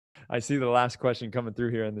I see the last question coming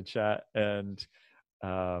through here in the chat, and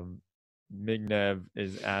um, Mignev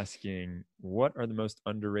is asking, what are the most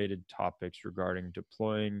underrated topics regarding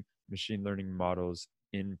deploying machine learning models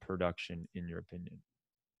in production, in your opinion?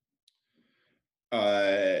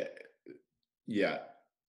 Uh, yeah,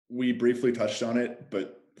 we briefly touched on it,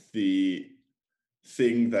 but the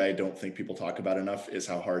thing that I don't think people talk about enough is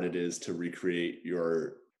how hard it is to recreate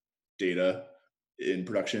your data in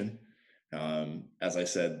production. As I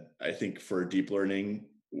said, I think for deep learning,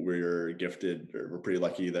 we're gifted, or we're pretty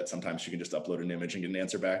lucky that sometimes you can just upload an image and get an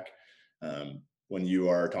answer back. When you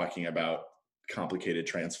are talking about complicated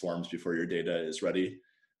transforms before your data is ready,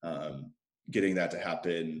 um, getting that to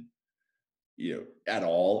happen, at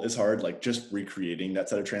all is hard. Like just recreating that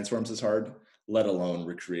set of transforms is hard, let alone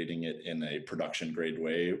recreating it in a production grade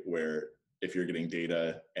way where if you're getting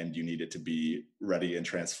data and you need it to be ready and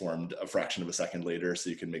transformed a fraction of a second later so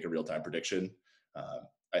you can make a real-time prediction.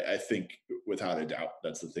 I think without a doubt,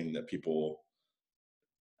 that's the thing that people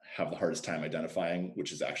have the hardest time identifying,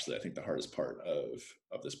 which is actually, I think, the hardest part of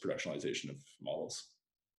this productionalization of models.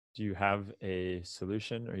 Do you have a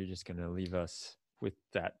solution, or are you just going to leave us with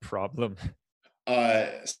that problem?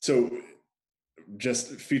 So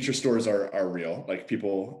just feature stores are real. Like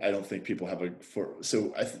people, I don't think people have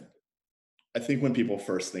so I think when people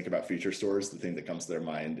first think about feature stores, the thing that comes to their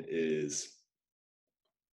mind is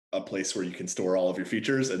a place where you can store all of your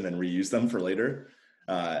features and then reuse them for later.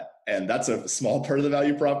 And that's a small part of the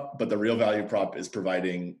value prop, but the real value prop is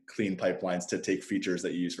providing clean pipelines to take features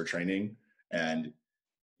that you use for training and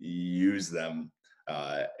use them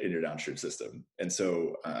in your downstream system. And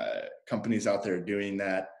so companies out there doing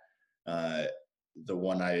that, the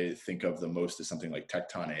one I think of the most is something like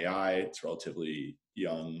Tecton AI. It's relatively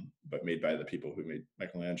young, but made by the people who made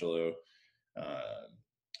Michelangelo.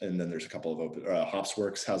 And then there's a couple of open.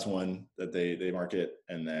 Hopsworks has one that they market,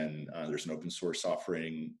 and then there's an open source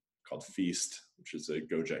offering called Feast, which is a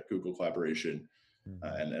Gojek Google collaboration.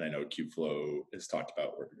 And then I know Kubeflow has talked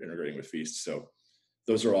about integrating with Feast. So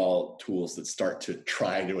those are all tools that start to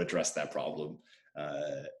try to address that problem,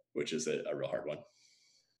 which is a real hard one.